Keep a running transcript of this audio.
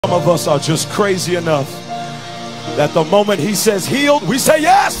Some of us are just crazy enough that the moment he says healed, we say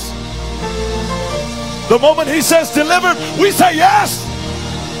yes. The moment he says delivered, we say yes.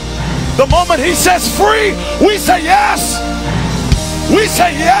 The moment he says free, we say yes. We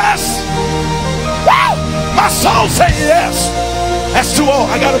say yes. Woo! My soul say yes. That's too old.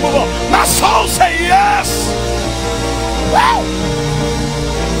 I gotta move on. My soul say yes. Woo!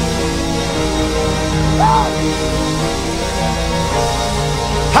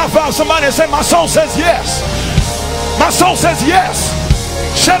 High five somebody and say, my soul says yes. My soul says yes.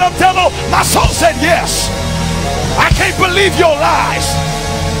 Shut up, devil. My soul said yes. I can't believe your lies.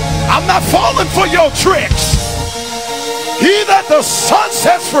 I'm not falling for your tricks. He that the Son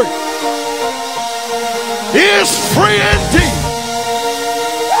sets free is free indeed.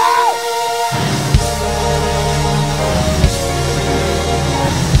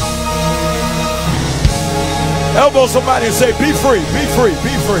 Elbow somebody and say, be free, be free,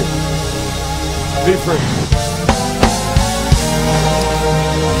 be free, be free.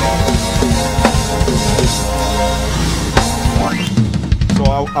 So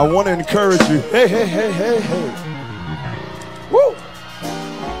I want to encourage you. Hey, hey, hey, hey, hey. Woo!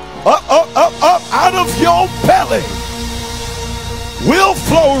 Up, up, up, up, out of your belly will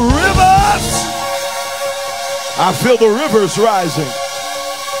flow rivers. I feel the rivers rising.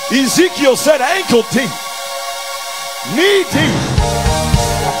 Ezekiel said ankle deep, knee deep,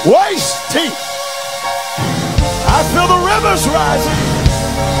 waist deep. I feel the rivers rising.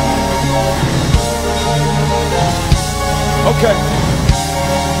 Okay.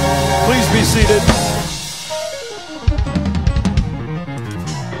 Please be seated.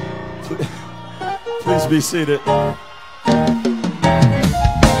 Please be seated. Woo!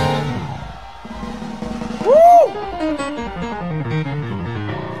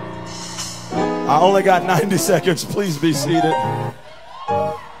 I only got 90 seconds. Please be seated.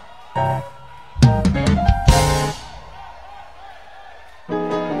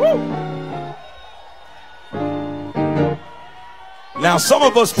 Woo! Now, some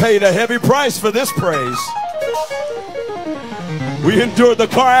of us paid a heavy price for this praise. We endured the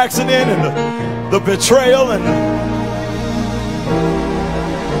car accident and the betrayal and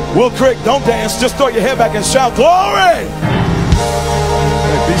Will Crick, don't dance, just throw your head back and shout glory.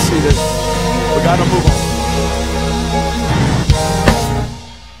 Okay, be seated. We gotta move on.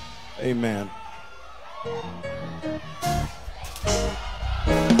 Amen.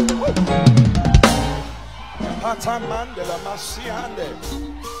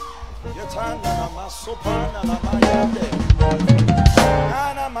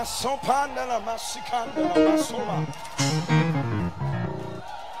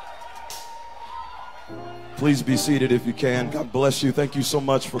 Please be seated if you can. God bless you. Thank you so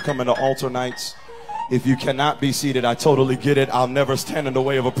much for coming to altar nights. If you cannot be seated, I totally get it. I'll never stand in the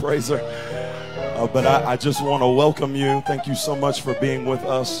way of a praiser. But I just want to welcome you. Thank you so much for being with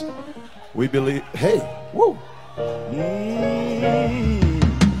us. We believe, hey, woo.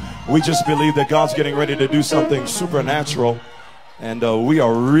 We just believe that God's getting ready to do something supernatural. And we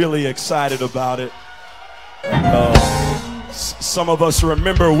are really excited about it. Some of us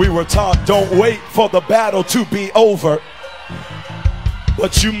remember we were taught, don't wait for the battle to be over.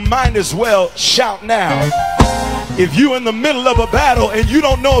 But you might as well shout now. If you're in the middle of a battle and you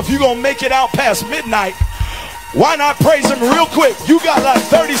don't know if you're going to make it out past midnight, why not praise him real quick? You got like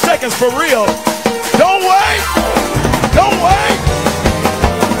 30 seconds for real. Don't wait. Don't wait.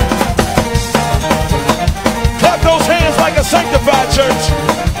 Clap those hands like a sanctified church.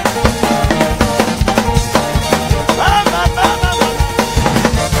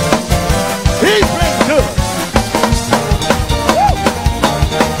 He's been good. Woo.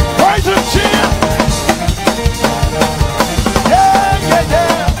 Praise him, Jim. Yeah, yeah,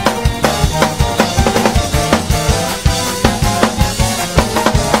 yeah.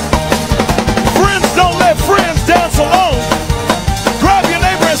 Friends don't let friends dance alone. Grab your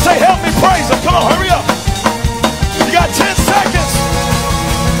neighbor and say, help me praise him. Come on, hurry up. You got 10 seconds.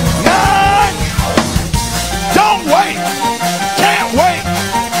 9. Don't wait. Can't wait.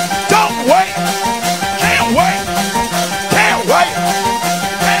 Don't wait. Can't wait. Can't wait.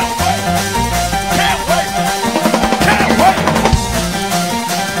 Can't wait. Can't wait. Can't wait.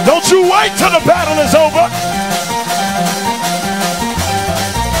 Don't you wait till the battle is over.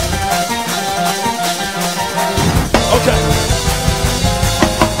 Okay.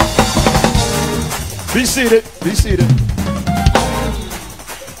 Be seated. Be seated.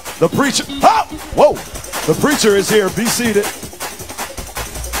 The preacher. Oh! Whoa. The preacher is here. Be seated.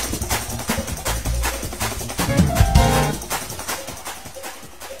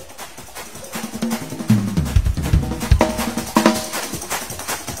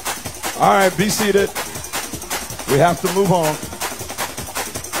 All right, be seated. We have to move on.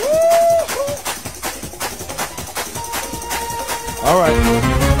 All right.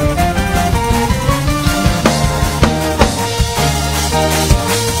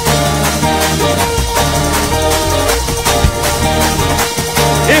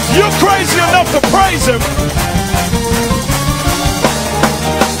 If you're crazy enough to praise him,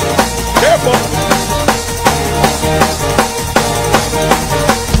 careful.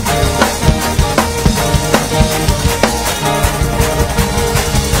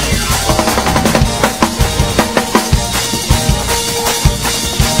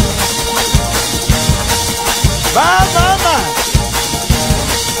 My.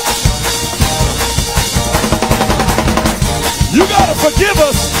 You gotta forgive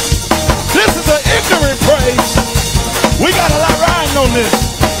us. This is an ignorant praise. We got a lot riding on this.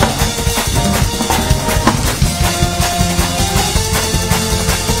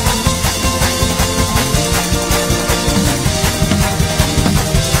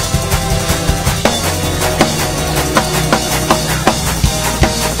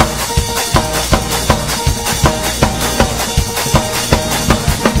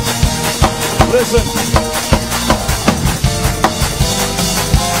 Listen.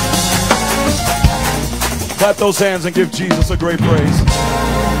 Clap those hands and give Jesus a great praise.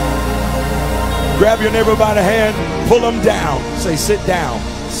 Grab your neighbor by the hand, pull them down. Say, sit down,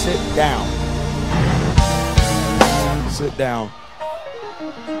 sit down, sit down.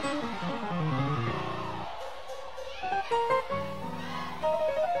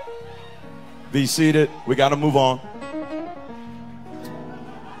 Be seated. We got to move on.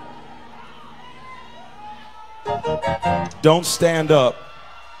 Don't stand up.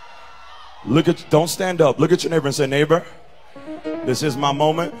 Don't stand up. Look at your neighbor and say, neighbor, this is my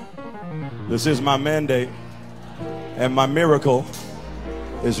moment. This is my mandate. And my miracle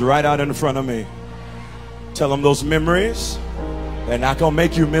is right out in front of me. Tell them those memories, they're not going to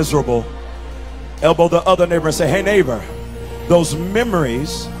make you miserable. Elbow the other neighbor and say, hey neighbor, those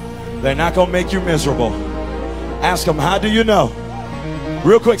memories, they're not going to make you miserable. Ask them, how do you know?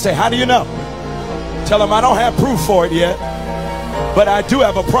 Real quick, say, how do you know? Tell them I don't have proof for it yet, but I do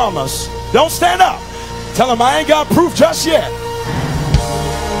have a promise. Don't stand up. Tell them I ain't got proof just yet,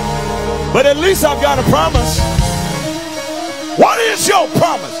 but at least I've got a promise. What is your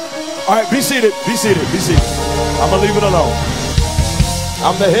promise? All right, be seated, be seated, be seated. I'm going to leave it alone.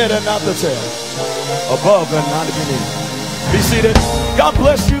 I'm the head and not the tail, above and not beneath. Be seated. God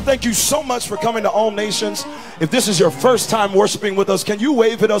bless you. Thank you so much for coming to All Nations. If this is your first time worshiping with us, can you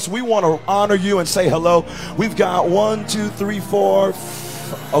wave at us? We want to honor you and say hello. We've got 1, 2, 3, 4.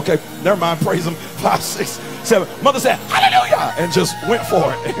 Okay, never mind. Praise him. 5, 6, 7. Mother said, hallelujah, and just went for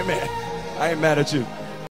it. Amen. I ain't mad at you.